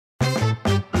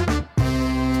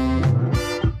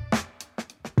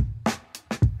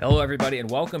Hello everybody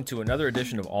and welcome to another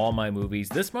edition of All My Movies.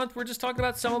 This month we're just talking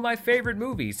about some of my favorite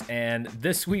movies, and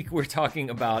this week we're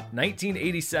talking about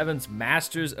 1987's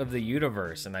Masters of the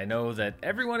Universe. And I know that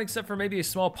everyone except for maybe a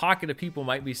small pocket of people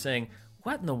might be saying,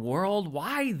 what in the world?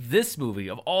 Why this movie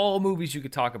of all movies you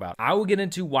could talk about? I will get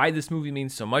into why this movie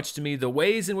means so much to me, the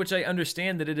ways in which I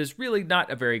understand that it is really not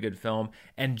a very good film,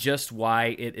 and just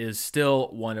why it is still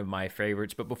one of my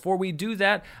favorites. But before we do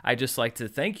that, I'd just like to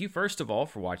thank you, first of all,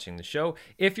 for watching the show.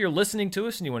 If you're listening to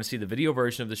us and you want to see the video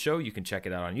version of the show, you can check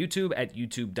it out on YouTube at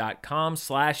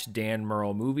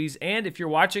youtube.com/DanMurrellMovies. And if you're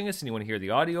watching us and you want to hear the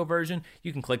audio version,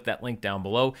 you can click that link down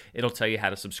below. It'll tell you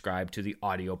how to subscribe to the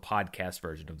audio podcast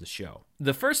version of the show.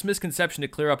 The first misconception to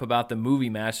clear up about the movie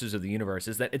Masters of the Universe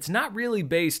is that it's not really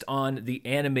based on the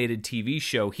animated TV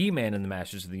show He-Man and the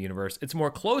Masters of the Universe. It's more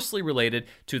closely related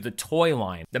to the toy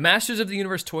line. The Masters of the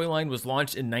Universe toy line was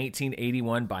launched in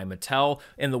 1981 by Mattel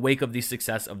in the wake of the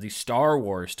success of the Star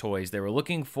Wars toys. They were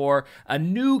looking for a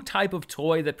new type of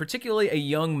toy that particularly a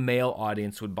young male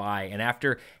audience would buy. And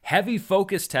after heavy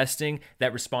focus testing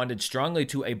that responded strongly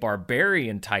to a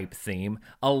barbarian type theme,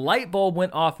 a light bulb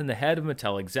went off in the head of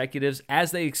Mattel executives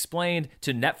as they explained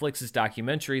to Netflix's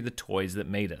documentary, The Toys That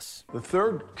Made Us. The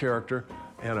third character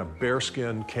had a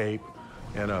bearskin cape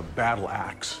and a battle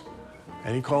axe.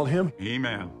 And he called him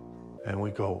He-Man. And we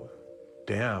go,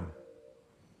 damn,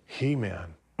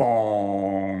 He-Man.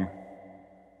 Bong.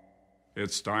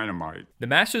 It's dynamite. The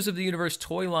Masters of the Universe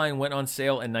toy line went on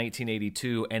sale in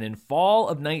 1982, and in fall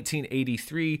of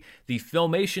 1983, the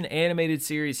Filmation animated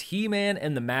series He-Man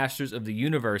and the Masters of the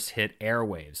Universe hit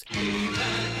airwaves.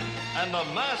 He-Man and the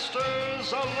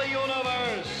Masters of the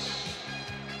Universe.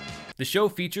 The show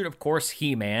featured, of course,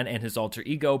 He-Man and his alter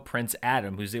ego, Prince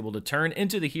Adam, who's able to turn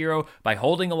into the hero by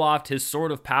holding aloft his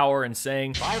sword of power and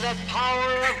saying, "By the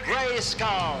power of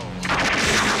Grayskull."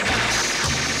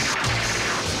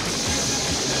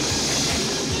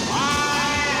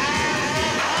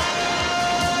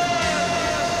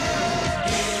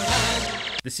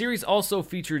 The series also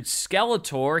featured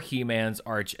Skeletor, He-Man's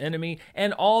arch-enemy,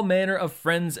 and all manner of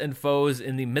friends and foes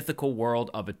in the mythical world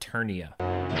of Eternia.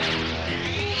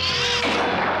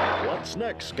 What's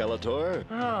next, Skeletor?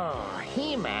 Oh,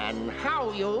 He-Man,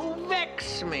 how you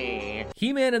vex me.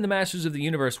 He-Man and the Masters of the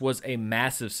Universe was a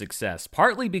massive success,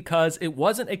 partly because it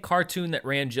wasn't a cartoon that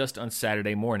ran just on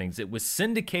Saturday mornings. It was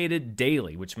syndicated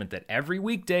daily, which meant that every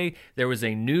weekday there was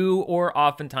a new or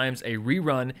oftentimes a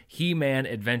rerun He-Man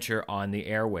adventure on the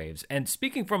airwaves. And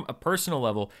speaking from a personal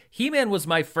level, He-Man was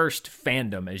my first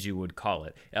fandom, as you would call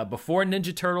it. Before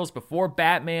Ninja Turtles, before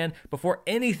Batman, before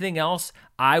anything else,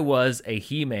 I was a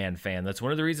He-Man fan. That's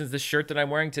one of the reasons this shirt that I'm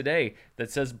wearing today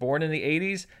that says born in the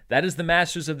 80s, that is the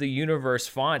Masters of the Universe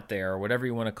font there, or whatever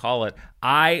you want to call it.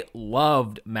 I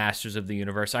loved Masters of the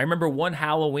Universe. I remember one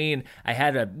Halloween, I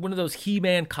had one of those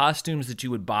He-Man costumes that you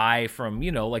would buy from,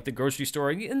 like the grocery store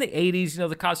in the 80s,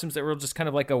 the costumes that were just kind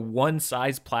of like a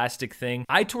one-size plastic thing.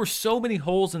 I tore so many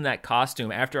holes in that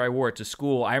costume after I wore it to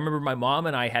school. I remember my mom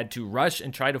and I had to rush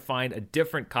and try to find a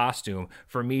different costume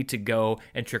for me to go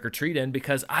and trick-or-treat in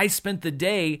because I spent the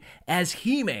day as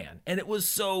He-Man, and it was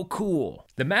so cool.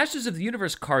 The Masters of the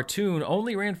Universe cartoon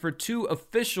only ran for 2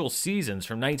 official seasons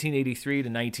from 1983 to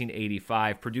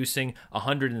 1985, producing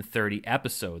 130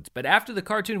 episodes. But after the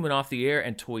cartoon went off the air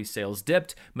and toy sales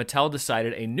dipped, Mattel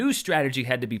decided a new strategy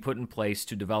had to be put in place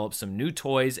to develop some new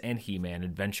toys and He-Man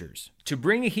adventures. To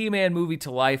bring a He-Man movie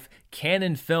to life,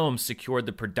 Cannon Films secured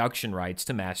the production rights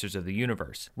to Masters of the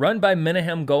Universe. Run by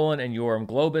Menahem Golan and Yoram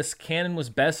Globus, Cannon was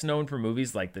best known for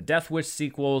movies like the Death Wish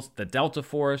sequels, The Delta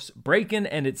Force, Breakin'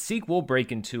 and its sequel,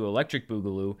 Breakin' 2 Electric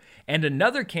Boogaloo, and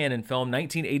another Cannon film,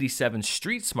 1987's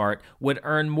Street Smart, would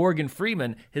earn Morgan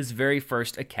Freeman his very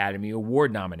first Academy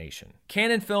Award nomination.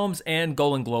 Cannon Films and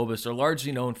Golan Globus are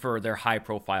largely known for their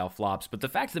high-profile flops, but the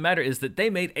fact of the matter is that they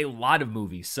made a lot of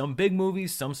movies. Some big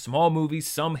movies, some small movies,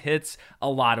 some hits, a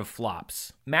lot of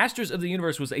flops. Masters of the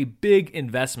Universe was a big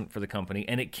investment for the company,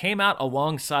 and it came out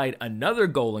alongside another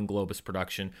Golan Globus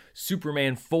production,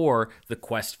 Superman 4: The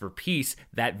Quest for Peace,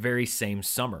 that very same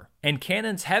summer. And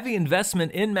Cannon's heavy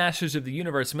investment in Masters of the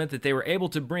Universe meant that they were able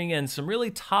to bring in some really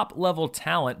top-level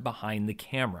talent behind the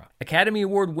camera. Academy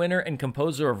Award winner and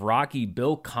composer of Rocky,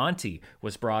 Bill Conti,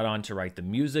 was brought on to write the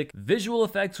music. Visual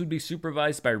effects would be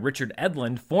supervised by Richard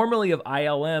Edlund, formerly of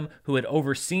ILM, who had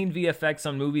overseen VFX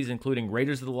on movies including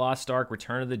Raiders of the Lost Ark,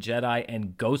 Return of the Jedi,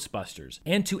 and Ghostbusters.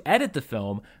 And to edit the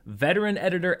film, veteran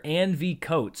editor Ann V.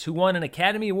 Coates, who won an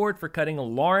Academy Award for cutting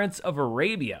Lawrence of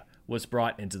Arabia, was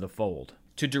brought into the fold.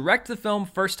 To direct the film,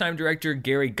 first-time director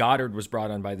Gary Goddard was brought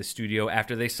on by the studio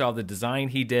after they saw the design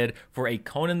he did for a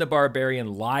Conan the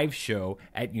Barbarian live show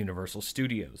at Universal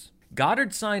Studios.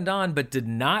 Goddard signed on but did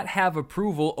not have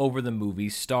approval over the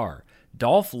movie's star.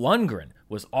 Dolph Lundgren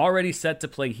was already set to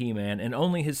play He-Man in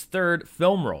only his third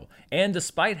film role, and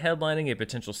despite headlining a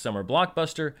potential summer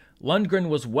blockbuster, Lundgren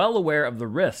was well aware of the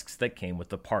risks that came with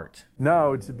the part.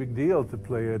 Now it's a big deal to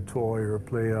play a toy or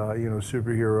play a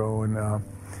superhero and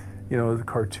the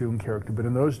cartoon character, but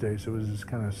in those days it was just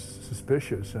kind of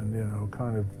suspicious and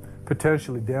kind of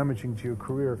potentially damaging to your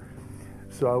career.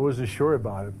 So I wasn't sure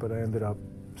about it, but I ended up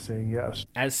saying yes.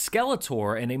 As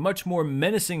Skeletor, in a much more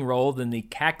menacing role than the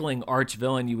cackling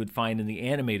arch-villain you would find in the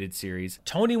animated series,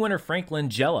 Tony winner Frank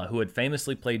Langella, who had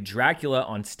famously played Dracula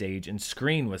on stage and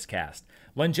screen, was cast.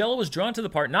 Langella was drawn to the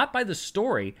part not by the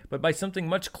story, but by something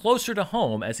much closer to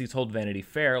home, as he told Vanity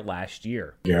Fair last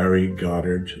year. Gary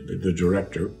Goddard, the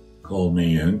director, called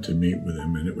me in to meet with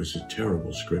him, and it was a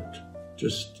terrible script,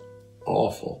 just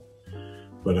awful.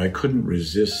 But I couldn't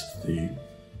resist the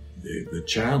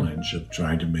challenge of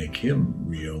trying to make him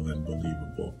real and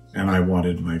believable. And I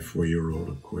wanted my 4-year-old,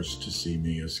 of course, to see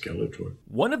me as Skeletor.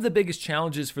 One of the biggest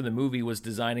challenges for the movie was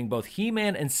designing both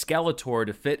He-Man and Skeletor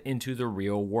to fit into the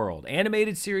real world.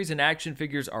 Animated series and action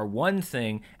figures are one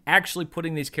thing, actually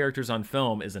putting these characters on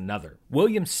film is another.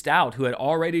 William Stout, who had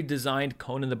already designed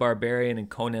Conan the Barbarian and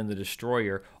Conan the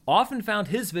Destroyer, often found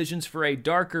his visions for a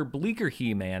darker, bleaker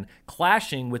He-Man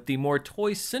clashing with the more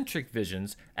toy-centric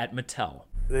visions at Mattel.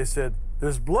 They said,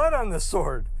 there's blood on the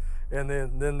sword. And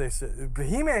then they said, but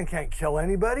He-Man can't kill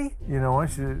anybody.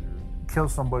 Once you kill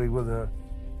somebody with an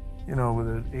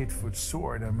 8-foot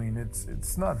sword, I mean,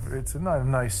 it's not a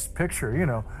nice picture,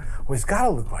 Well, he's got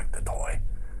to look like the toy.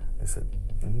 I said,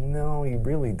 no, he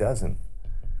really doesn't.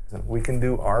 We can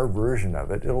do our version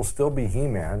of it. It'll still be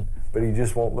He-Man, but he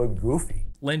just won't look goofy.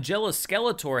 Langella's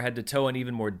Skeletor had to toe an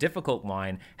even more difficult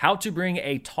line, how to bring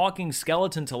a talking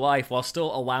skeleton to life while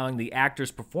still allowing the actor's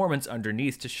performance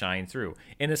underneath to shine through.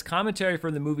 In his commentary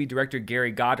for the movie, director Gary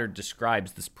Goddard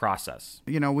describes this process.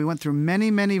 We went through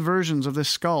many, many versions of this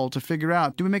skull to figure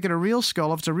out, do we make it a real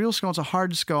skull? If it's a real skull, it's a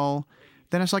hard skull.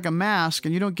 Then it's like a mask,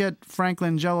 and you don't get Frank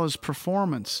Langella's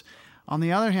performance. On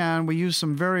the other hand, we used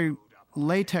some very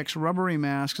latex rubbery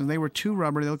masks, and they were too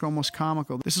rubbery. They look almost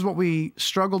comical. This is what we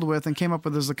struggled with and came up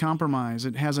with as the compromise.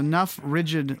 It has enough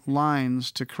rigid lines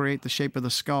to create the shape of the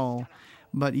skull,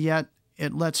 but yet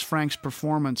it lets Frank's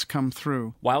performance come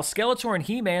through. While Skeletor and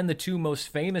He-Man, the two most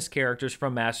famous characters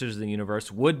from Masters of the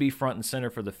Universe, would be front and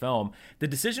center for the film, the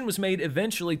decision was made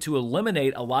eventually to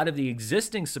eliminate a lot of the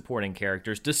existing supporting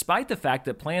characters, despite the fact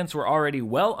that plans were already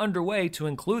well underway to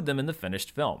include them in the finished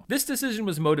film. This decision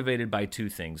was motivated by two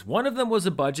things. One of them was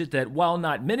a budget that, while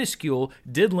not minuscule,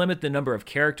 did limit the number of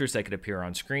characters that could appear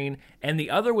on screen, and the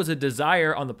other was a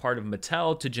desire on the part of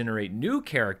Mattel to generate new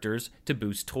characters to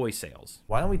boost toy sales.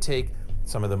 Why don't we take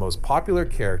some of the most popular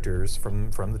characters from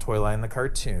the toy line in the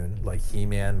cartoon, like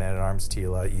He-Man, Man-at-Arms,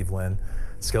 Teela, Evelyn,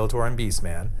 Skeletor, and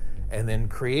Beastman, and then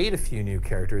create a few new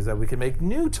characters that we can make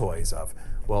new toys of.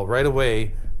 Well, right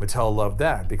away, Mattel loved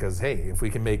that because, hey, if we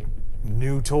can make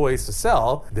new toys to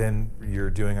sell, then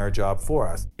you're doing our job for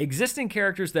us. Existing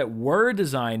characters that were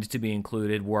designed to be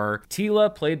included were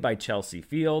Teela, played by Chelsea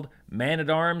Field,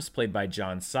 Man-at-Arms, played by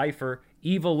John Cipher,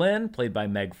 Evelyn, played by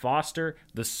Meg Foster,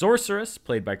 the Sorceress,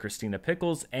 played by Christina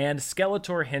Pickles, and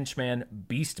Skeletor henchman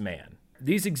Beastman.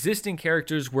 These existing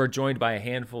characters were joined by a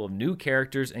handful of new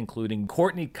characters, including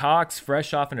Courtney Cox,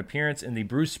 fresh off an appearance in the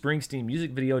Bruce Springsteen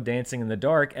music video Dancing in the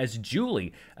Dark, as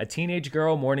Julie, a teenage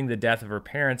girl mourning the death of her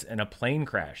parents in a plane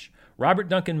crash. Robert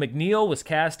Duncan McNeil was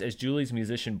cast as Julie's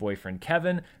musician boyfriend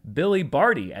Kevin, Billy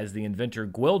Barty as the inventor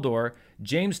Gwildor,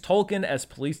 James Tolkien as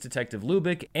police detective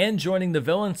Lubick, and joining the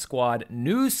villain squad,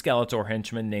 new Skeletor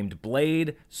henchmen named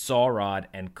Blade, Sawrod,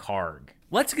 and Karg.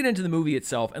 Let's get into the movie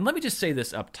itself, and let me just say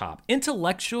this up top.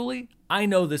 Intellectually, I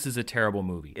know this is a terrible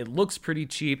movie. It looks pretty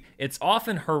cheap, it's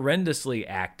often horrendously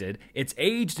acted, it's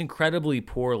aged incredibly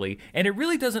poorly, and it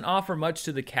really doesn't offer much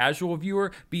to the casual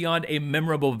viewer beyond a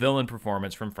memorable villain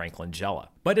performance from Frank Langella.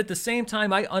 But at the same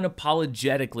time, I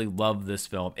unapologetically love this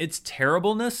film. Its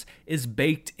terribleness is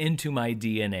baked into my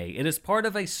DNA. It is part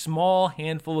of a small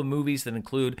handful of movies that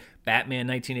include Batman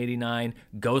 1989,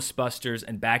 Ghostbusters,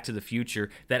 and Back to the Future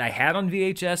that I had on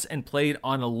VHS and played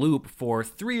on a loop for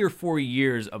 3 or 4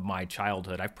 years of my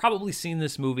childhood. I've probably seen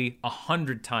this movie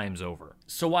 100 times over.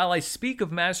 So while I speak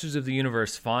of Masters of the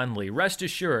Universe fondly, rest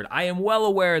assured, I am well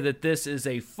aware that this is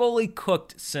a fully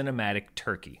cooked cinematic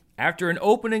turkey. After an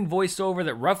opening voiceover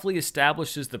that roughly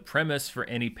establishes the premise for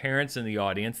any parents in the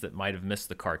audience that might have missed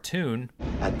the cartoon.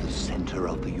 At the center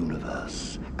of the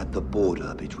universe, at the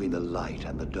border between the light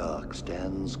and the dark,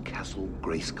 stands Castle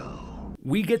Grayskull.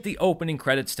 we get the opening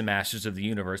credits to Masters of the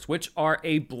Universe, which are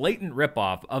a blatant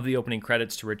ripoff of the opening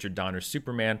credits to Richard Donner's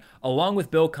Superman, along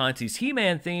with Bill Conti's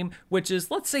He-Man theme, which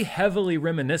is, let's say, heavily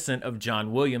reminiscent of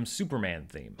John Williams' Superman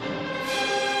theme.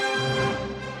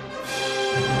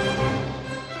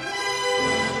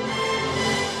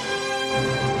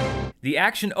 The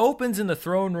action opens in the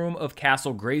throne room of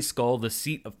Castle Grayskull, the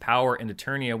seat of power in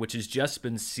Eternia, which has just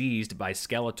been seized by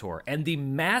Skeletor. And the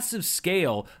massive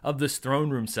scale of this throne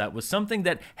room set was something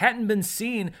that hadn't been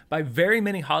seen by very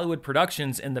many Hollywood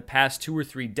productions in the past 2 or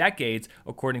 3 decades,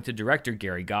 according to director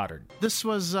Gary Goddard. This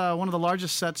was one of the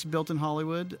largest sets built in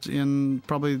Hollywood in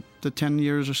probably the 10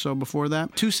 years or so before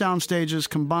that. 2 sound stages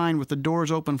combined with the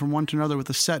doors open from one to another, with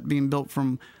the set being built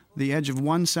from the edge of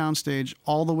one soundstage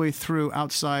all the way through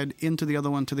outside into the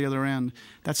other one to the other end.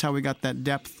 That's how we got that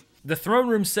depth. The throne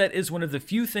room set is one of the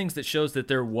few things that shows that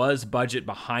there was budget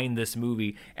behind this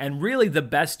movie, and really the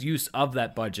best use of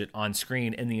that budget on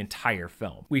screen in the entire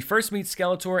film. We first meet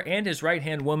Skeletor and his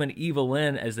right-hand woman Eva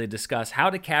Lynn as they discuss how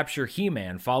to capture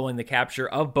He-Man following the capture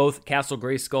of both Castle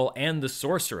Grayskull and the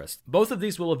Sorceress. Both of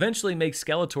these will eventually make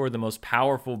Skeletor the most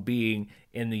powerful being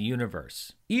in the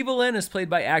universe. Eva Lynn is played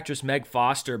by actress Meg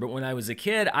Foster, but when I was a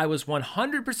kid, I was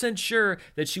 100% sure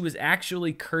that she was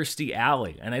actually Kirstie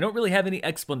Alley, and I don't really have any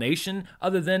explanation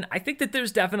other than I think that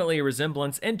there's definitely a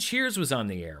resemblance, and Cheers was on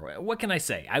the air. What can I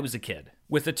say? I was a kid.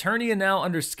 With Eternia now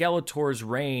under Skeletor's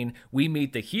reign, we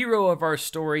meet the hero of our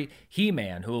story,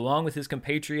 He-Man, who along with his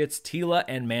compatriots Teela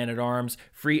and Man-at-Arms,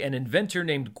 free an inventor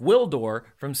named Gwildor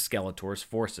from Skeletor's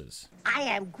forces. I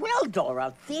am Gwildor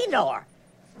of Thenor,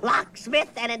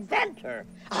 locksmith and inventor.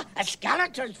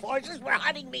 Skeletor's forces were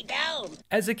hunting me down.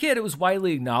 As a kid, it was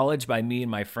widely acknowledged by me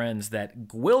and my friends that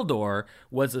Gwildor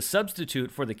was a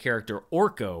substitute for the character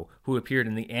Orko, who appeared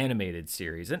in the animated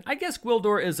series. And I guess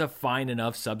Gwildor is a fine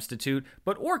enough substitute,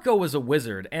 but Orko was a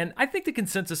wizard, and I think the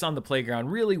consensus on the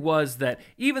playground really was that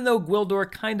even though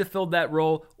Gwildor kind of filled that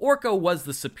role, Orko was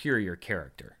the superior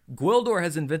character. Gwildor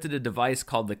has invented a device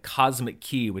called the Cosmic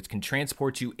Key, which can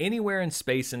transport you anywhere in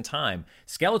space and time.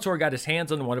 Skeletor got his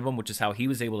hands on one of them, which is how he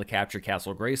was able to capture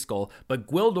Castle Grayskull, but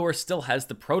Gwildor still has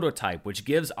the prototype, which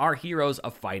gives our heroes a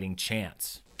fighting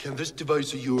chance. Can this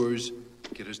device of yours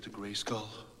get us to Grayskull?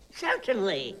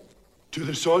 Certainly. To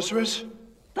the Sorceress?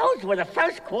 Those were the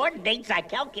first coordinates I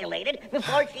calculated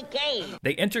before she came.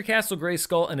 They enter Castle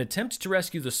Grayskull and attempt to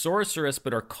rescue the Sorceress,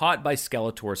 but are caught by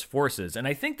Skeletor's forces. And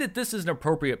I think that this is an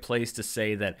appropriate place to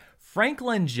say that Frank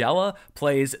Langella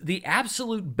plays the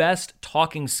absolute best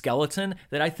talking skeleton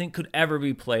that I think could ever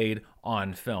be played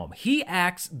on film. He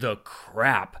acts the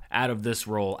crap out of this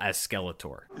role as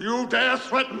Skeletor. You dare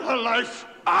threaten her life?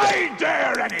 I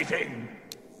dare anything!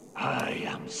 I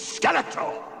am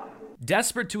Skeletor!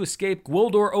 Desperate to escape,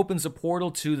 Gwildor opens a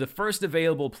portal to the first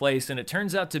available place, and it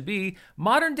turns out to be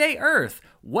modern-day Earth.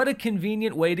 What a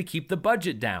convenient way to keep the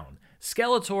budget down.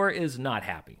 Skeletor is not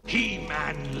happy.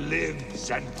 He-Man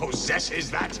lives and possesses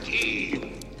that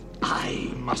key.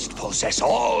 I must possess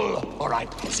all, or I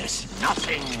possess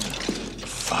nothing.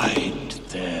 Find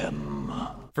them.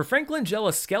 For Frank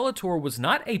Langella, Skeletor was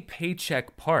not a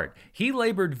paycheck part. He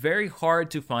labored very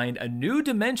hard to find a new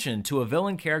dimension to a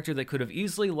villain character that could have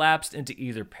easily lapsed into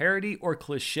either parody or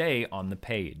cliche on the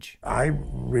page. I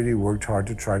really worked hard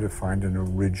to try to find an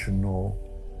original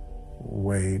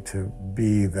way to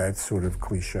be that sort of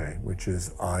cliche, which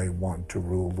is I want to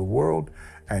rule the world,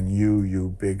 and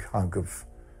you big hunk of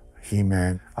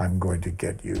He-Man, I'm going to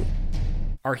get you.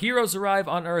 Our heroes arrive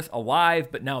on Earth alive,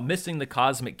 but now missing the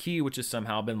Cosmic Key, which has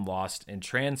somehow been lost in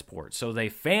transport. So they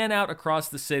fan out across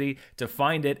the city to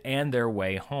find it and their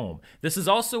way home. This is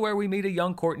also where we meet a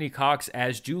young Courtney Cox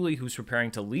as Julie, who's preparing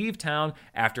to leave town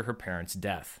after her parents'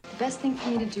 death. The best thing for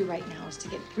me to do right now is to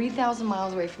get 3,000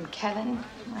 miles away from Kevin,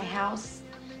 my house,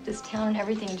 this town and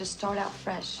everything, and just start out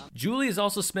fresh. Julie is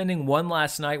also spending one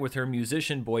last night with her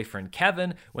musician boyfriend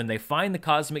Kevin when they find the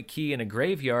Cosmic Key in a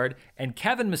graveyard, and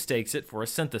Kevin mistakes it for a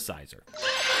synthesizer.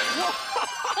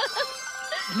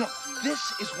 No,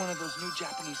 this is one of those new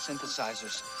Japanese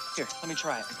synthesizers. Here, let me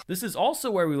try it. This is also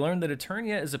where we learn that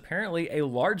Eternia is apparently a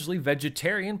largely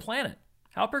vegetarian planet.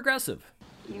 How progressive.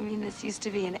 You mean this used to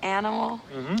be an animal?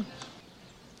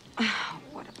 Mm-hmm.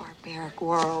 What a barbaric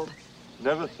world.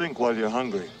 Never think while you're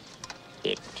hungry.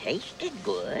 It tasted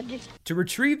good. To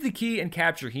retrieve the key and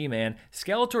capture He-Man,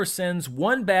 Skeletor sends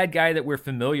one bad guy that we're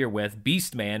familiar with,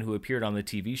 Beastman, who appeared on the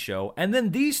TV show, and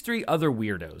then these 3 other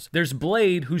weirdos. There's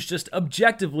Blade, who's just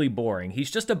objectively boring.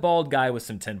 He's just a bald guy with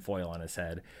some tinfoil on his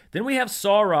head. Then we have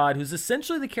Sawrod, who's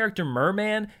essentially the character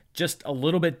Merman, just a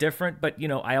little bit different, but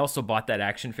I also bought that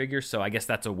action figure, so I guess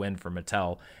that's a win for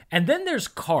Mattel. And then there's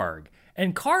Karg.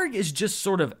 And Karg is just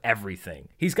sort of everything.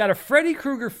 He's got a Freddy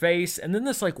Krueger face, and then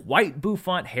this like white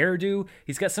bouffant hairdo.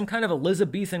 He's got some kind of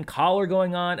Elizabethan collar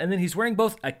going on, and then he's wearing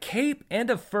both a cape and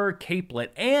a fur capelet,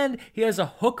 and he has a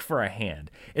hook for a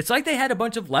hand. It's like they had a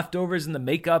bunch of leftovers in the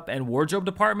makeup and wardrobe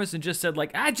departments and just said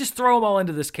like, just throw them all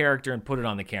into this character and put it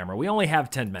on the camera. We only have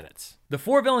 10 minutes. The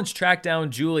four villains track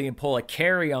down Julie and pull a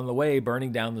Carrie on the way,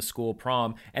 burning down the school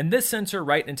prom, and this sends her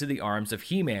right into the arms of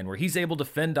He-Man, where he's able to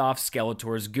fend off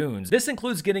Skeletor's goons. This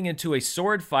includes getting into a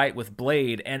sword fight with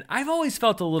Blade, and I've always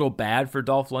felt a little bad for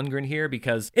Dolph Lundgren here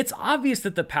because it's obvious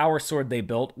that the power sword they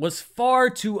built was far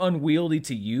too unwieldy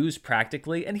to use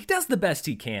practically, and he does the best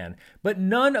he can, but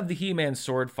none of the He-Man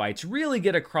sword fights really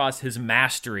get across his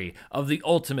mastery of the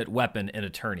ultimate weapon in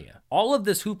Eternia. All of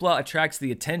this hoopla attracts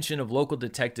the attention of local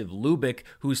detective Lubick,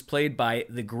 who's played by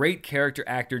the great character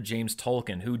actor James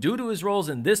Tolkien, who, due to his roles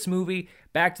in this movie,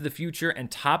 Back to the Future, and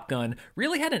Top Gun,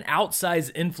 really had an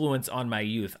outsized influence on my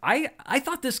youth. I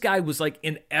thought this guy was like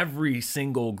in every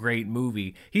single great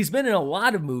movie. He's been in a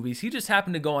lot of movies. He just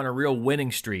happened to go on a real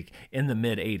winning streak in the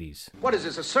mid-'80s. What is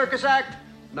this, a circus act?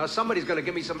 Now somebody's gonna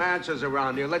give me some answers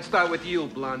around here. Let's start with you,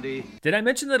 Blondie. Did I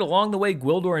mention that along the way,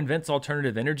 Gwildor invents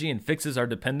alternative energy and fixes our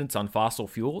dependence on fossil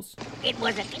fuels? It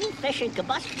was an inefficient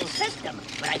combustible system,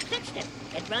 but I fixed it.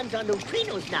 It runs on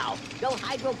neutrinos now. No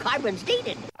hydrocarbons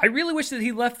needed. I really wish that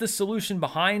he left this solution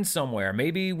behind somewhere.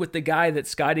 Maybe with the guy that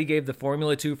Scotty gave the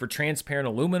formula to for transparent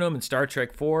aluminum in Star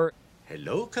Trek IV.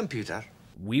 Hello, computer.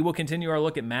 We will continue our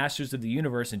look at Masters of the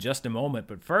Universe in just a moment,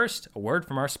 but first, a word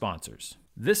from our sponsors.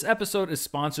 This episode is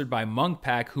sponsored by Munk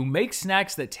Pack, who makes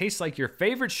snacks that taste like your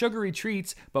favorite sugary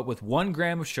treats, but with 1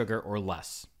 gram of sugar or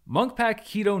less. Munk Pack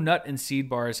Keto Nut and Seed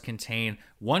Bars contain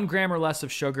 1 gram or less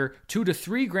of sugar, 2 to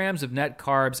 3 grams of net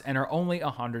carbs, and are only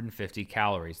 150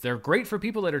 calories. They're great for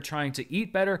people that are trying to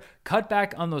eat better, cut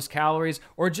back on those calories,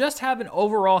 or just have an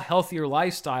overall healthier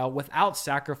lifestyle without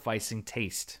sacrificing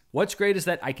taste. What's great is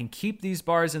that I can keep these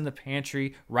bars in the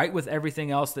pantry right with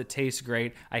everything else that tastes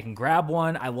great. I can grab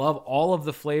one. I love all of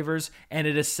the flavors, and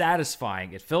it is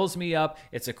satisfying. It fills me up.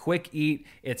 It's a quick eat.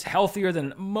 It's healthier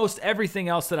than most everything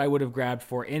else that I would have grabbed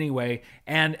for anyway,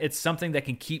 and it's something that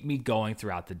can keep me going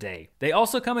throughout the day. They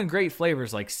also come in great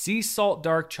flavors like sea salt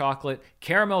dark chocolate,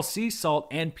 caramel sea salt,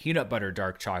 and peanut butter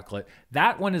dark chocolate.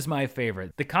 That one is my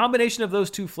favorite. The combination of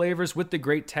those two flavors with the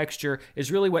great texture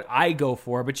is really what I go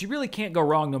for, but you really can't go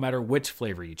wrong no matter which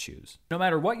flavor you choose. No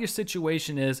matter what your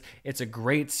situation is, it's a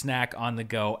great snack on the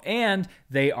go, and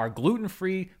they are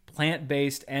gluten-free,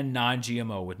 plant-based, and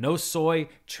non-GMO with no soy,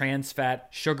 trans fat,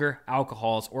 sugar,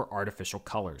 alcohols, or artificial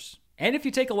colors. And if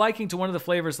you take a liking to one of the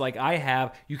flavors like I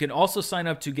have, you can also sign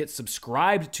up to get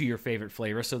subscribed to your favorite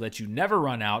flavor so that you never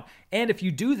run out. And if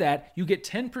you do that, you get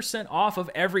 10% off of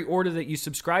every order that you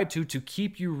subscribe to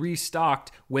keep you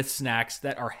restocked with snacks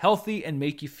that are healthy and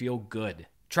make you feel good.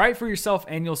 Try it for yourself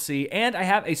and you'll see. And I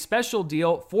have a special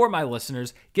deal for my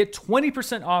listeners. Get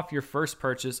 20% off your first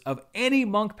purchase of any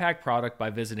Munk Pack product by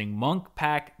visiting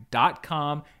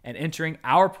monkpack.com and entering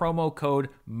our promo code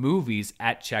MOVIES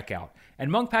at checkout. And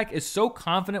Munk Pack is so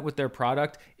confident with their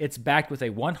product, it's backed with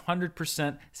a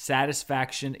 100%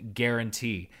 satisfaction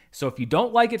guarantee. So if you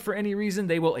don't like it for any reason,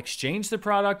 they will exchange the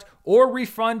product or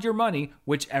refund your money,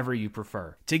 whichever you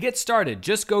prefer. To get started,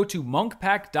 just go to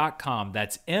monkpack.com.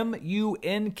 That's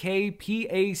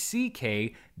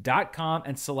MUNKPACK.com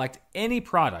and select any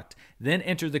product. Then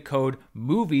enter the code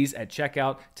MOVIES at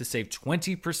checkout to save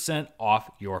 20% off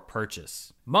your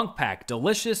purchase. Munk Pack,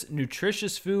 delicious,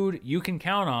 nutritious food you can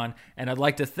count on, and I'd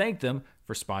like to thank them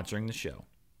for sponsoring the show.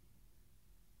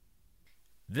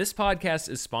 This podcast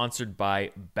is sponsored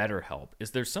by BetterHelp. Is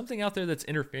there something out there that's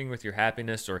interfering with your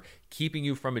happiness or keeping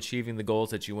you from achieving the goals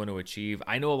that you want to achieve?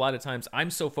 I know a lot of times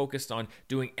I'm so focused on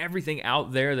doing everything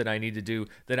out there that I need to do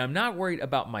that I'm not worried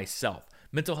about myself.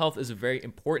 Mental health is a very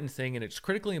important thing, and it's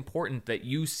critically important that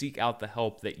you seek out the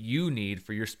help that you need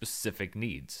for your specific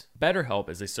needs. BetterHelp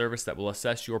is a service that will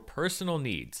assess your personal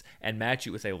needs and match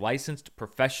you with a licensed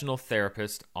professional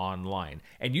therapist online.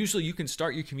 And usually you can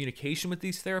start your communication with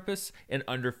these therapists in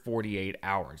under 48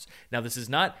 hours. Now, this is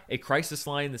not a crisis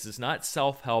line. This is not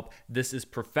self-help. This is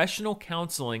professional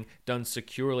counseling done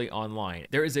securely online.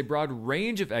 There is a broad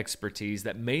range of expertise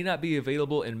that may not be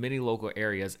available in many local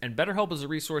areas, and BetterHelp is a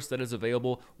resource that is available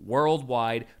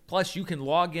worldwide. Plus, you can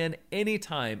log in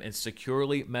anytime and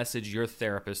securely message your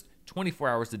therapist 24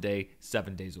 hours a day,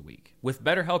 7 days a week. With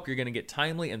BetterHelp, you're going to get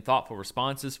timely and thoughtful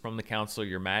responses from the counselor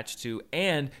you're matched to,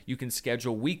 and you can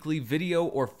schedule weekly video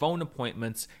or phone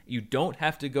appointments. You don't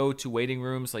have to go to waiting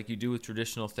rooms like you do with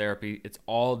traditional therapy. It's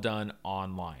all done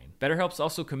online. BetterHelp's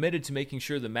also committed to making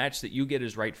sure the match that you get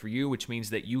is right for you, which means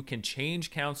that you can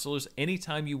change counselors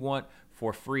anytime you want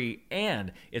for free,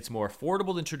 and it's more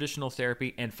affordable than traditional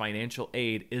therapy, and financial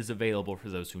aid is available for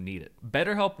those who need it.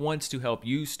 BetterHelp wants to help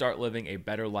you start living a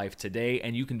better life today,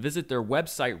 and you can visit their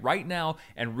website right now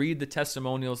and read the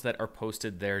testimonials that are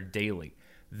posted there daily.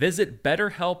 Visit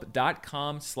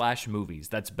BetterHelp.com/movies.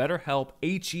 That's BetterHelp,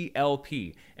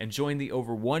 H-E-L-P, and join the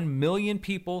over 1 million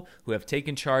people who have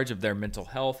taken charge of their mental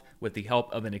health with the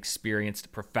help of an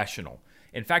experienced professional.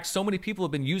 In fact, so many people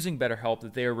have been using BetterHelp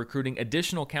that they are recruiting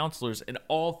additional counselors in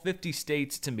all 50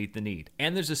 states to meet the need.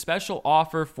 And there's a special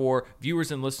offer for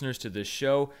viewers and listeners to this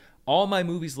show. All My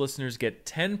Movies listeners get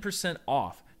 10%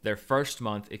 off their first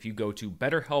month if you go to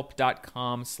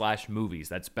BetterHelp.com/movies.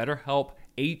 That's BetterHelp,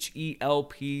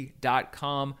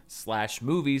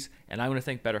 HELP.com/movies. And I want to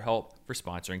thank BetterHelp for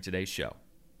sponsoring today's show.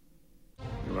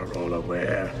 You are all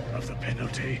aware of the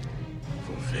penalty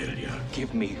for failure.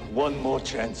 Give me one more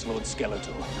chance, Lord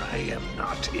Skeletor. I am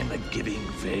not in the giving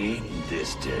vein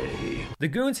this day. The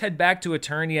goons head back to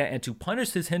Eternia, and to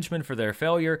punish his henchmen for their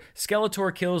failure,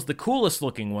 Skeletor kills the coolest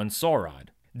looking one, Saurod.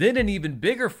 Then an even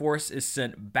bigger force is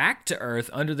sent back to Earth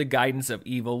under the guidance of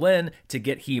Evil Lyn to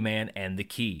get He-Man and the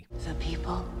key. The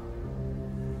people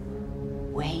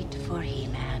wait for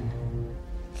He-Man.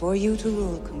 For you to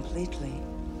rule completely,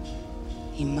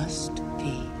 he must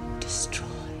be destroyed.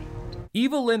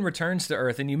 Evil Lyn returns to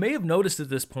Earth, and you may have noticed at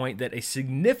this point that a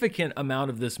significant amount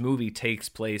of this movie takes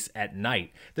place at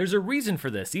night. There's a reason for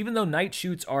this. Even though night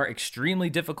shoots are extremely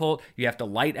difficult, you have to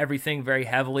light everything very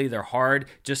heavily, they're hard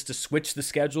just to switch the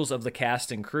schedules of the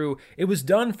cast and crew, it was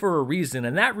done for a reason,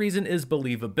 and that reason is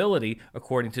believability,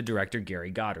 according to director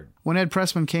Gary Goddard. When Ed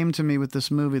Pressman came to me with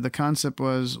this movie, the concept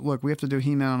was, look, we have to do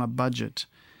He-Man on a budget,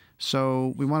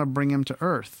 so we want to bring him to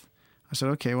Earth. I said,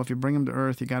 okay, well, if you bring him to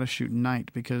Earth, you got to shoot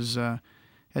night, because at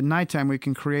nighttime we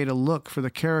can create a look for the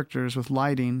characters with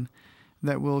lighting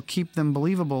that will keep them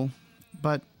believable.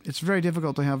 But it's very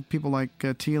difficult to have people like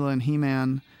Teela and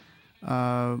He-Man,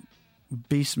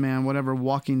 Beastman, whatever,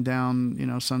 walking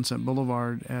down, Sunset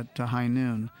Boulevard at high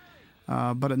noon.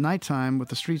 But at nighttime, with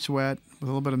the streets wet, with a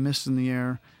little bit of mist in the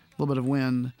air, a little bit of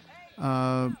wind,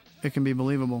 it can be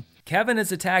believable. Kevin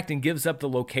is attacked and gives up the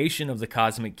location of the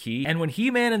Cosmic Key, and when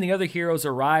He-Man and the other heroes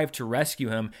arrive to rescue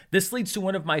him, this leads to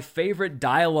one of my favorite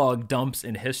dialogue dumps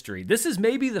in history. This is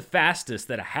maybe the fastest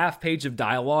that a half page of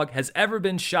dialogue has ever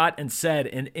been shot and said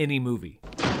in any movie.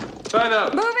 Sign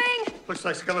up. Moving! Looks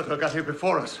like Skeletor got here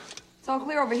before us. It's all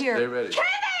clear over here. Stay ready. Kevin!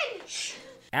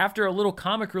 After a little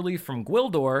comic relief from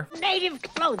Gwildor, Native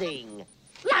clothing.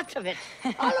 Lots of it.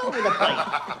 All over the place.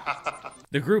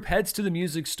 the group heads to the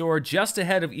music store just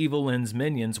ahead of Evil Lyn's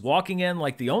minions, walking in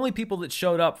like the only people that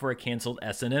showed up for a canceled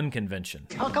S&M convention.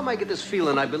 How come I get this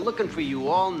feeling I've been looking for you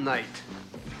all night?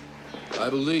 I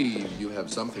believe you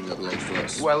have something that belongs to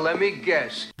us. Well, let me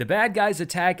guess. The bad guys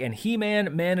attack, and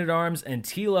He-Man, Man-at-Arms, and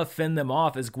Teela fend them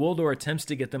off as Gwildor attempts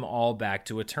to get them all back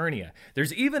to Eternia.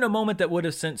 There's even a moment that would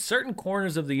have sent certain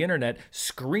corners of the internet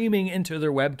screaming into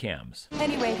their webcams.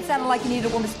 Anyway, it sounded like you needed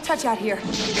a woman's touch out here.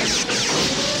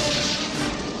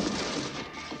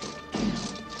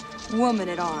 Woman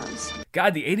at arms.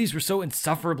 God, the 80s were so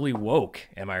insufferably woke,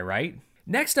 am I right?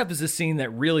 Next up is a scene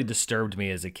that really disturbed me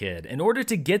as a kid. In order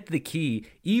to get the key,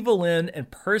 Evil Lyn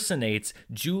impersonates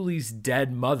Julie's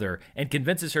dead mother and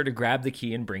convinces her to grab the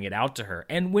key and bring it out to her.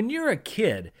 And when you're a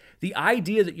kid, the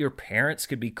idea that your parents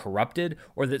could be corrupted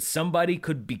or that somebody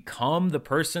could become the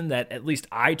person that at least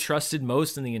I trusted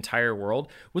most in the entire world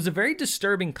was a very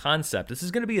disturbing concept. This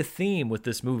is going to be a theme with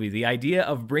this movie, the idea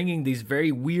of bringing these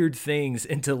very weird things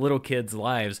into little kids'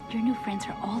 lives. Your new friends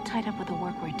are all tied up with the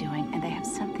work we're doing, and they have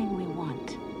something we want.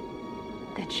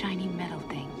 That shiny metal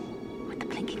thing with the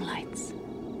blinking lights.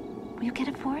 Will you get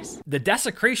it for us? The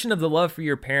desecration of the love for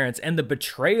your parents and the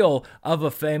betrayal of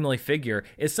a family figure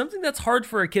is something that's hard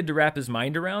for a kid to wrap his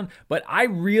mind around, but I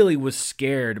really was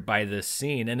scared by this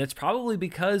scene, and it's probably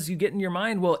because you get in your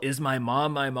mind, well, is my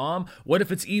mom my mom? What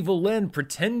if it's Evil Lyn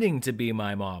pretending to be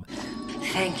my mom?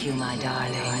 Thank you, my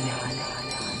darling.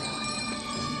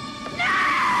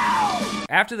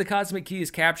 After the Cosmic Key is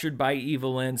captured by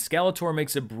Evil Lyn, Skeletor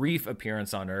makes a brief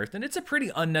appearance on Earth, and it's a pretty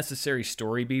unnecessary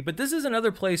story beat, but this is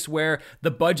another place where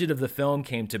the budget of the film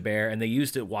came to bear, and they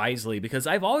used it wisely, because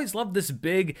I've always loved this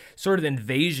big sort of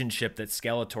invasion ship that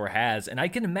Skeletor has, and I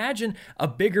can imagine a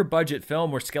bigger budget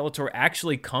film where Skeletor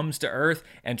actually comes to Earth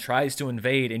and tries to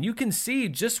invade, and you can see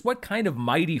just what kind of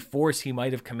mighty force he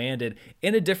might have commanded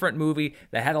in a different movie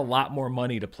that had a lot more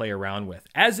money to play around with.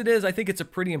 As it is, I think it's a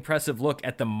pretty impressive look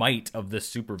at the might of this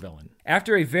this supervillain.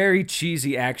 After a very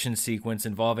cheesy action sequence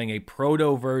involving a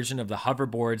proto version of the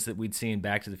hoverboards that we'd see in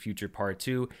Back to the Future Part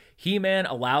 2, He-Man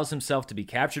allows himself to be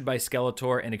captured by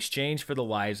Skeletor in exchange for the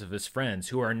lives of his friends,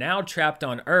 who are now trapped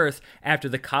on Earth after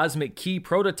the Cosmic Key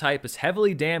prototype is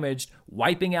heavily damaged,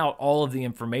 wiping out all of the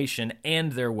information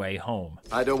and their way home.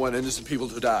 I don't want innocent people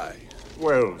to die.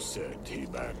 Well said,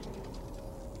 He-Man.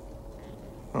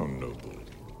 How noble.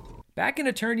 Back in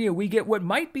Eternia, we get what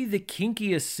might be the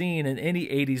kinkiest scene in any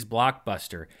 80s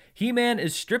blockbuster. He-Man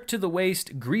is stripped to the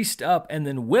waist, greased up, and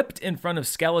then whipped in front of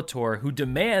Skeletor, who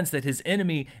demands that his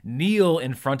enemy kneel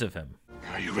in front of him.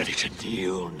 Are you ready to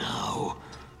kneel now,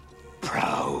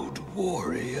 proud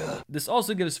warrior? This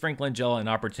also gives Frank Langella an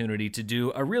opportunity to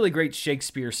do a really great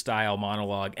Shakespeare-style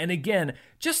monologue, and again,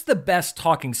 just the best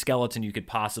talking skeleton you could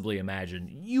possibly imagine.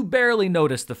 You barely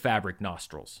notice the fabric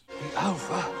nostrils. The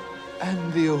Alpha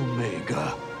and the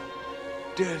Omega,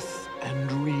 death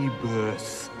and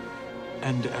rebirth,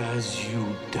 and as you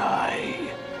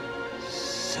die,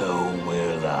 so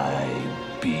will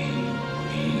I be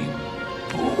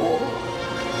reborn.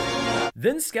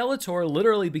 Then Skeletor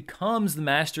literally becomes the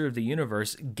master of the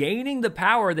universe, gaining the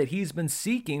power that he's been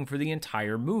seeking for the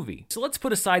entire movie. So let's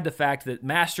put aside the fact that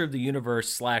Master of the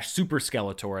Universe / Super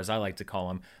Skeletor, as I like to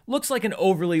call him, looks like an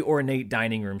overly ornate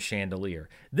dining room chandelier.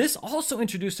 This also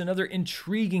introduced another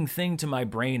intriguing thing to my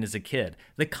brain as a kid,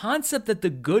 the concept that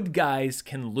the good guys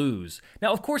can lose.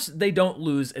 Now, of course, they don't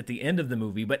lose at the end of the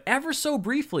movie, but ever so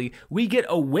briefly, we get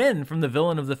a win from the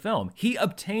villain of the film. He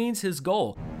obtains his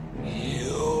goal.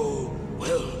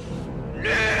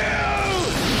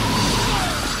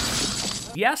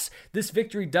 Yes, this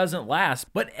victory doesn't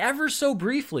last, but ever so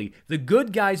briefly, the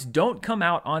good guys don't come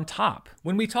out on top.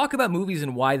 When we talk about movies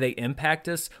and why they impact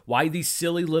us, why these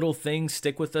silly little things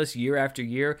stick with us year after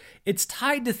year, it's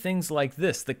tied to things like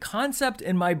this. The concept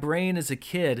in my brain as a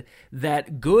kid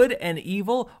that good and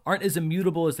evil aren't as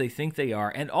immutable as they think they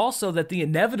are, and also that the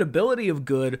inevitability of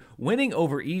good winning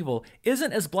over evil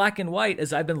isn't as black and white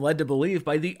as I've been led to believe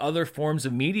by the other forms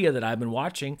of media that I've been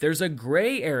watching. There's a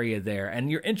gray area there, and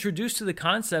you're introduced to the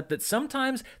concept that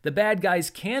sometimes the bad guys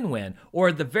can win, or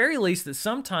at the very least that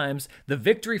sometimes the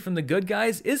victory from the good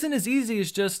guys isn't as easy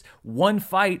as just one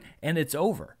fight and it's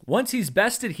over. Once he's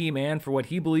bested He-Man for what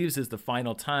he believes is the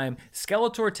final time,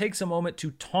 Skeletor takes a moment to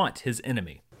taunt his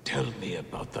enemy. Tell me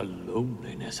about the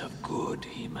loneliness of good,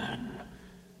 He-Man.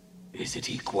 Is it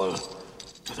equal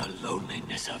to the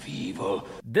loneliness of evil?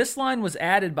 This line was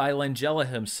added by Langella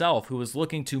himself, who was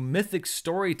looking to mythic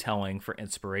storytelling for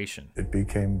inspiration. It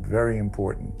became very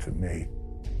important to me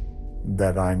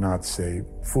that I not say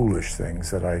foolish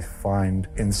things, that I find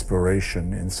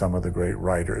inspiration in some of the great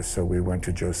writers. So we went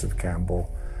to Joseph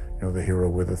Campbell, the hero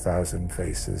with 1,000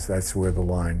 faces. That's where the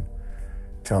line,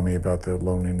 tell me about the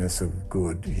loneliness of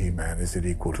good, He-Man. Is it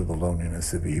equal to the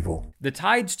loneliness of evil? The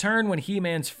tides turn when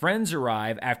He-Man's friends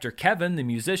arrive after Kevin, the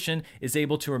musician, is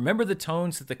able to remember the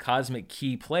tones that the Cosmic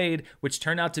Key played, which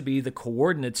turn out to be the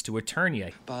coordinates to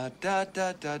Eternia.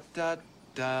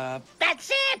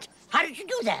 That's it! How did you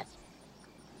do that?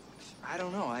 I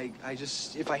don't know. I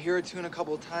just, if I hear a tune a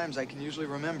couple of times, I can usually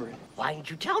remember it. Why didn't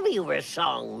you tell me you were a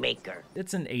song maker?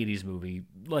 It's an 80s movie.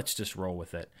 Let's just roll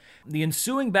with it. The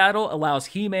ensuing battle allows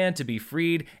He-Man to be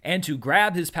freed and to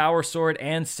grab his power sword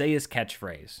and say his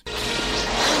catchphrase.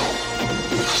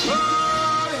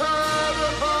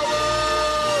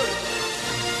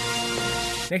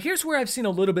 Now here's where I've seen a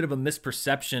little bit of a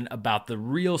misperception about the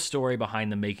real story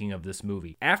behind the making of this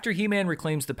movie. After He-Man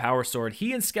reclaims the Power Sword,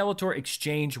 he and Skeletor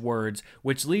exchange words,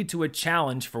 which lead to a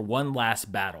challenge for one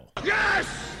last battle. Yes!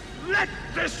 Let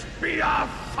this be our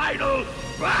final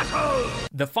battle!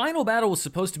 The final battle was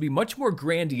supposed to be much more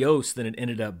grandiose than it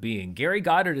ended up being. Gary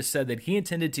Goddard has said that he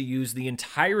intended to use the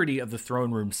entirety of the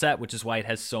throne room set, which is why it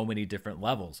has so many different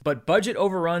levels. But budget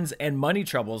overruns and money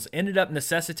troubles ended up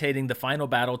necessitating the final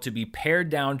battle to be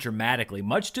pared down dramatically,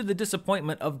 much to the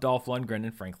disappointment of Dolph Lundgren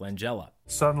and Frank Langella.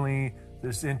 Suddenly,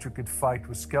 this intricate fight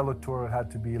with Skeletor had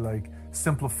to be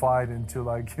simplified into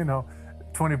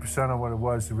 20% of what it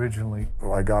was originally.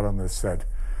 Well, I got on the set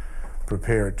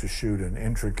prepared to shoot an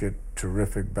intricate,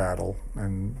 terrific battle,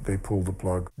 and they pulled the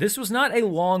plug. This was not a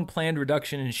long planned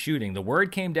reduction in shooting. The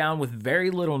word came down with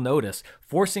very little notice,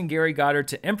 forcing Gary Goddard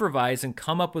to improvise and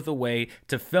come up with a way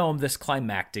to film this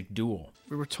climactic duel.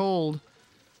 We were told,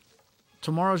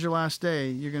 tomorrow's your last day.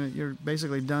 You're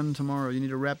basically done tomorrow. You need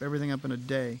to wrap everything up in a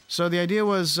day. So the idea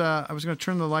was I was going to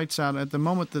turn the lights out. At the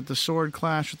moment that the sword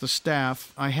clashed with the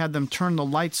staff, I had them turn the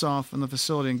lights off in the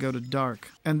facility and go to dark.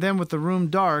 And then with the room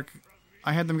dark,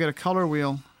 I had them get a color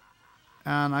wheel,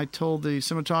 and I told the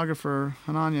cinematographer,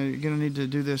 Hananya, you're going to need to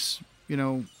do this,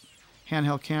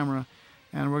 handheld camera.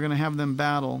 and we're going to have them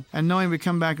battle. And knowing we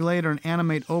come back later and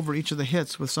animate over each of the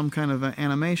hits with some kind of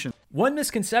animation. One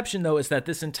misconception, though, is that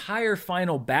this entire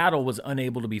final battle was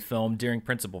unable to be filmed during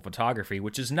principal photography,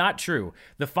 which is not true.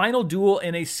 The final duel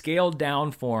in a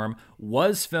scaled-down form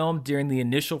was filmed during the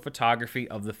initial photography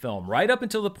of the film, right up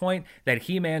until the point that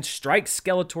He-Man strikes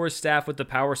Skeletor's staff with the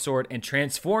Power Sword and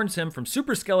transforms him from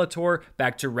Super Skeletor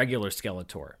back to regular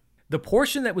Skeletor. The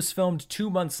portion that was filmed 2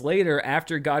 months later,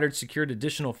 after Goddard secured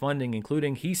additional funding,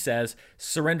 including, he says,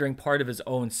 surrendering part of his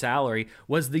own salary,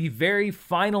 was the very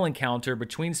final encounter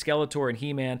between Skeletor and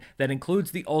He-Man that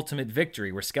includes the ultimate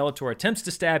victory, where Skeletor attempts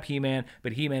to stab He-Man,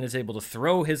 but He-Man is able to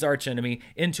throw his archenemy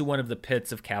into one of the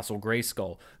pits of Castle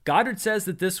Grayskull. Goddard says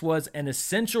that this was an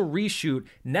essential reshoot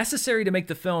necessary to make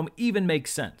the film even make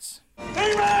sense.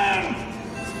 He-Man!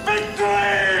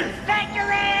 Victory! Victory!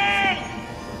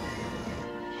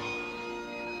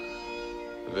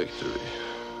 Victory.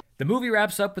 The movie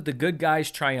wraps up with the good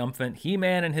guys triumphant.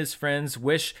 He-Man and his friends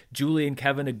wish Julie and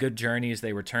Kevin a good journey as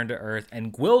they return to Earth,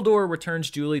 and Gwildor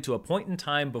returns Julie to a point in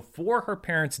time before her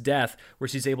parents' death where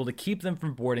she's able to keep them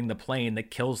from boarding the plane that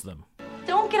kills them.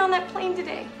 Don't get on that plane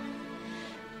today.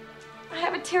 I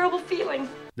have a terrible feeling.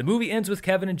 The movie ends with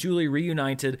Kevin and Julie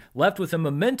reunited, left with a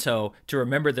memento to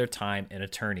remember their time in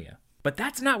Eternia. But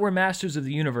that's not where Masters of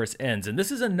the Universe ends, and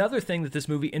this is another thing that this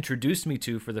movie introduced me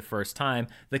to for the first time,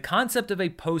 the concept of a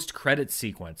post-credits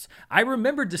sequence. I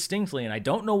remember distinctly, and I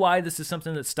don't know why this is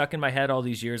something that stuck in my head all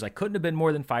these years, I couldn't have been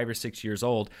more than 5 or 6 years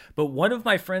old, but one of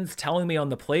my friends telling me on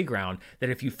the playground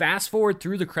that if you fast forward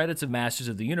through the credits of Masters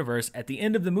of the Universe, at the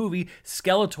end of the movie,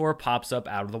 Skeletor pops up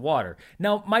out of the water.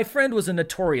 Now, my friend was a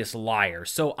notorious liar,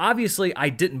 so obviously I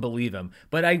didn't believe him,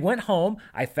 but I went home,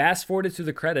 I fast forwarded through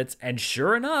the credits, and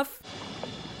sure enough,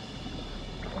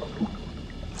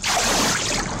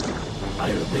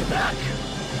 I'll be back.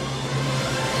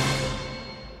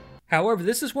 However,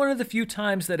 this is one of the few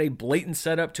times that a blatant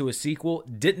setup to a sequel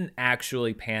didn't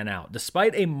actually pan out.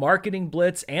 Despite a marketing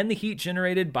blitz and the heat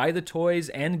generated by the toys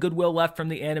and goodwill left from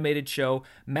the animated show,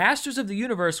 Masters of the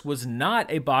Universe was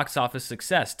not a box office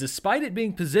success, despite it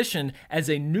being positioned as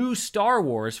a new Star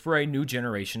Wars for a new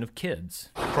generation of kids.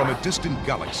 From a distant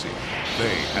galaxy,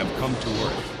 they have come to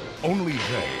Earth. Only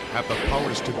they have the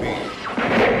powers to be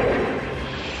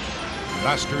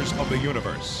Masters of the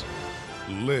Universe.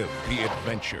 Live the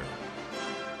adventure.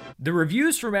 The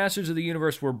reviews for Masters of the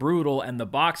Universe were brutal, and the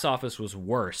box office was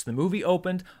worse. The movie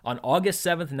opened on August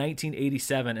 7th,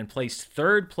 1987, and placed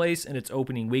third place in its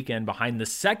opening weekend behind the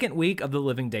second week of The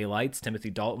Living Daylights, Timothy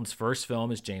Dalton's first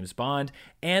film as James Bond,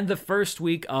 and the first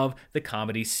week of the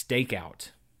comedy Stakeout.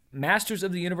 Masters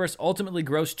of the Universe ultimately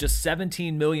grossed just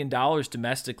 $17 million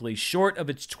domestically, short of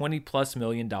its $20+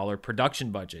 million production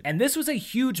budget. And this was a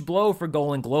huge blow for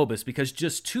Golan Globus because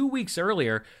just 2 weeks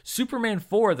earlier, Superman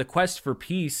 4: The Quest for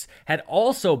Peace had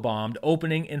also bombed,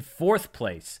 opening in 4th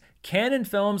place. Cannon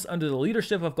Films, under the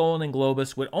leadership of Golan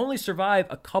Globus, would only survive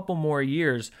a couple more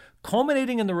years,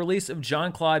 culminating in the release of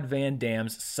Jean-Claude Van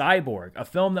Damme's Cyborg, a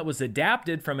film that was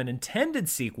adapted from an intended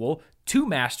sequel to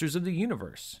Masters of the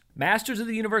Universe. Masters of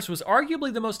the Universe was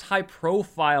arguably the most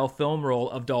high-profile film role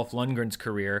of Dolph Lundgren's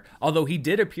career, although he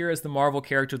did appear as the Marvel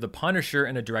character The Punisher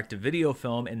in a direct-to-video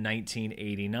film in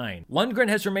 1989. Lundgren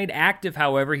has remained active,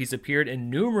 however. He's appeared in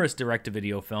numerous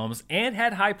direct-to-video films and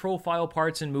had high-profile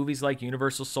parts in movies like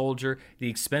Universal Soldier,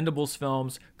 The Expendables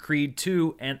films, Creed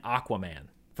II, and Aquaman.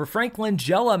 For Frank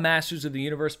Langella, Masters of the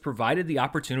Universe provided the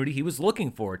opportunity he was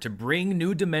looking for to bring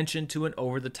new dimension to an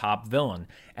over-the-top villain.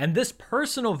 And this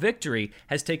personal victory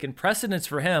has taken precedence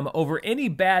for him over any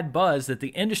bad buzz that the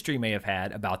industry may have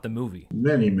had about the movie.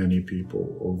 Many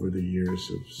people over the years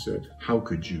have said, how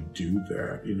could you do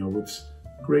that? You know, it's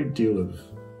a great deal of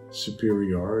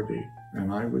superiority.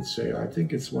 And I would say, I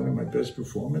think it's one of my best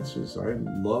performances. I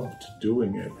loved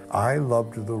doing it. I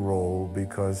loved the role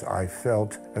because I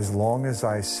felt as long as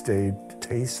I stayed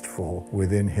tasteful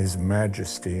within his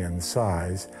majesty and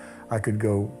size, I could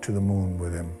go to the moon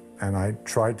with him. And I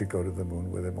tried to go to the moon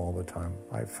with him all the time.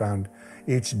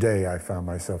 Each day I found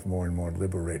myself more and more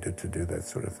liberated to do that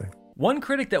sort of thing. One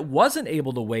critic that wasn't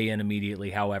able to weigh in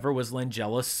immediately, however, was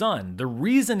Langella's son, the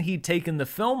reason he'd taken the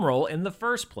film role in the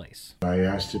first place. I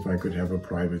asked if I could have a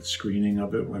private screening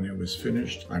of it when it was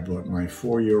finished. I brought my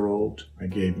 4-year-old. I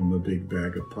gave him a big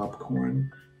bag of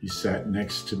popcorn. He sat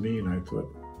next to me, and I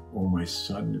thought, oh, my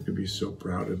son could be so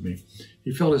proud of me.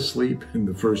 He fell asleep in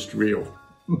the first reel.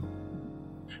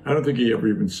 I don't think he ever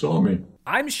even saw me.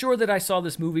 I'm sure that I saw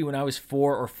this movie when I was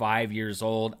 4 or 5 years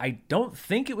old. I don't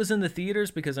think it was in the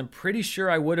theaters because I'm pretty sure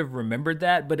I would have remembered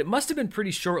that, but it must have been pretty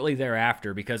shortly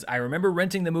thereafter because I remember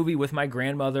renting the movie with my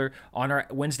grandmother on our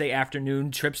Wednesday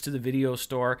afternoon trips to the video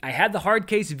store. I had the hard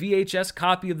case VHS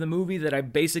copy of the movie that I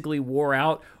basically wore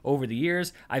out over the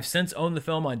years. I've since owned the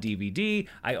film on DVD.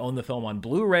 I own the film on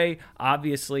Blu-ray,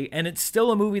 obviously, and it's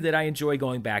still a movie that I enjoy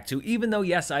going back to, even though,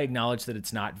 yes, I acknowledge that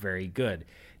it's not very good.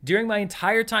 During my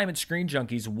entire time at Screen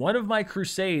Junkies, one of my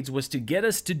crusades was to get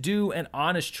us to do an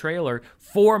honest trailer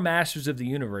for Masters of the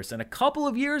Universe, and a couple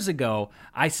of years ago,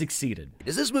 I succeeded.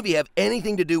 Does this movie have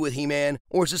anything to do with He-Man,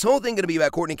 or is this whole thing going to be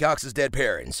about Courtney Cox's dead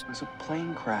parents? It was a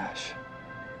plane crash.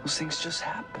 Those things just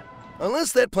happen.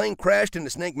 Unless that plane crashed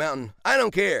into Snake Mountain, I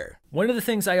don't care. One of the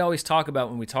things I always talk about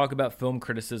when we talk about film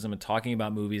criticism and talking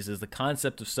about movies is the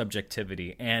concept of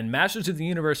subjectivity. And Masters of the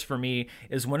Universe, for me,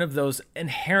 is one of those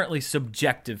inherently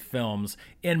subjective films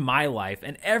in my life.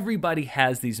 And everybody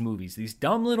has these movies, these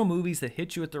dumb little movies that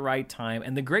hit you at the right time.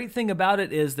 And the great thing about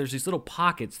it is there's these little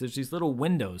pockets, there's these little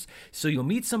windows. So you'll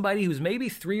meet somebody who's maybe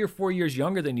 3 or 4 years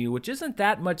younger than you, which isn't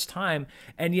that much time,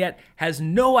 and yet has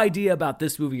no idea about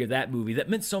this movie or that movie that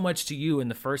meant so much to you in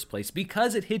the first place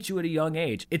because it hit you at a young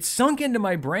age. It's sunk into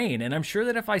my brain, and I'm sure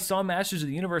that if I saw Masters of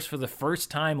the Universe for the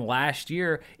first time last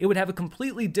year, it would have a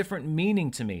completely different meaning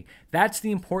to me. That's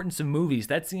the importance of movies,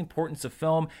 that's the importance of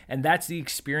film, and that's the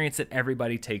experience that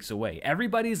everybody takes away.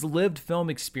 Everybody's lived film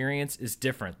experience is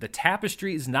different. The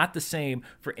tapestry is not the same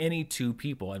for any two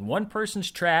people, and one person's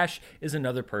trash is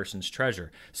another person's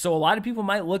treasure. So a lot of people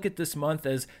might look at this month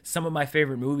as some of my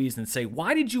favorite movies and say,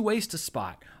 why did you waste a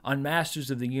spot on Masters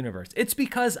of the Universe? It's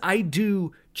because I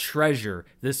do treasure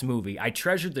this movie. I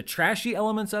treasure the trashy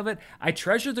elements of it. I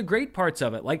treasure the great parts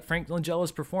of it, like Frank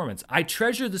Langella's performance. I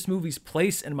treasure this movie's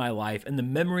place in my life and the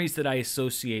memories that I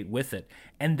associate with it.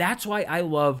 And that's why I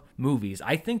love movies.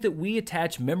 I think that we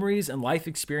attach memories and life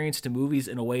experience to movies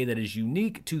in a way that is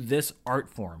unique to this art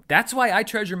form. That's why I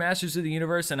treasure Masters of the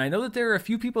Universe, and I know that there are a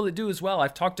few people that do as well.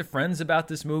 I've talked to friends about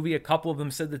this movie. A couple of them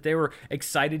said that they were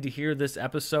excited to hear this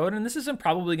episode, and this isn't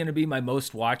probably going to be my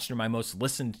most watched or my most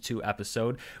listened to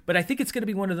episode, but I think it's going to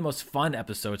be one of the most fun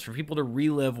episodes for people to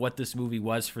relive what this movie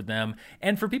was for them,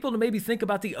 and for people to maybe think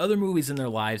about the other movies in their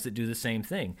lives that do the same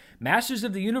thing. Masters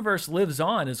of the Universe lives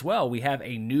on as well. We have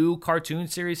a new cartoon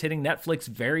series hitting Netflix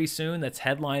very soon that's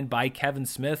headlined by Kevin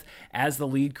Smith as the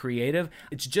lead creative.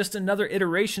 It's just another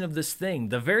iteration of this thing,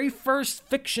 the very first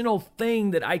fictional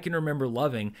thing that I can remember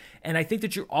loving, and I think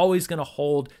that you're always going to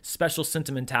hold special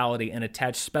sentimentality and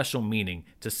attach special meaning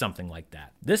to something like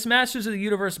that. This Masters of the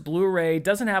Universe Blu-ray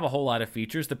doesn't have a whole lot of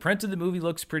features. The print of the movie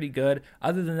looks pretty good.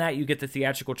 Other than that, you get the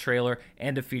theatrical trailer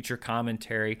and a feature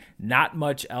commentary. Not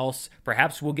much else.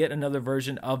 Perhaps we'll get another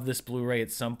version of this Blu-ray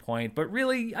at some point, but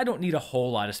really, I don't need a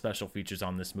whole lot of special features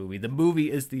on this movie. The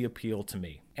movie is the appeal to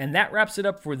me. And that wraps it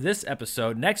up for this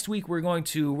episode. Next week, we're going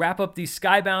to wrap up the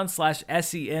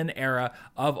Skybound/SEN era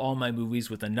of all my movies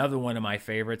with another one of my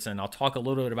favorites, and I'll talk a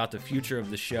little bit about the future of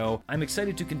the show. I'm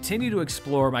excited to continue to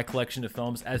explore my collection of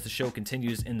films as the show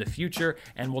continues in the future,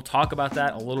 and we'll talk about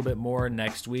that a little bit more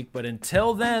next week. But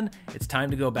until then, it's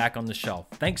time to go back on the shelf.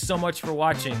 Thanks so much for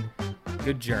watching.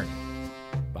 Good journey.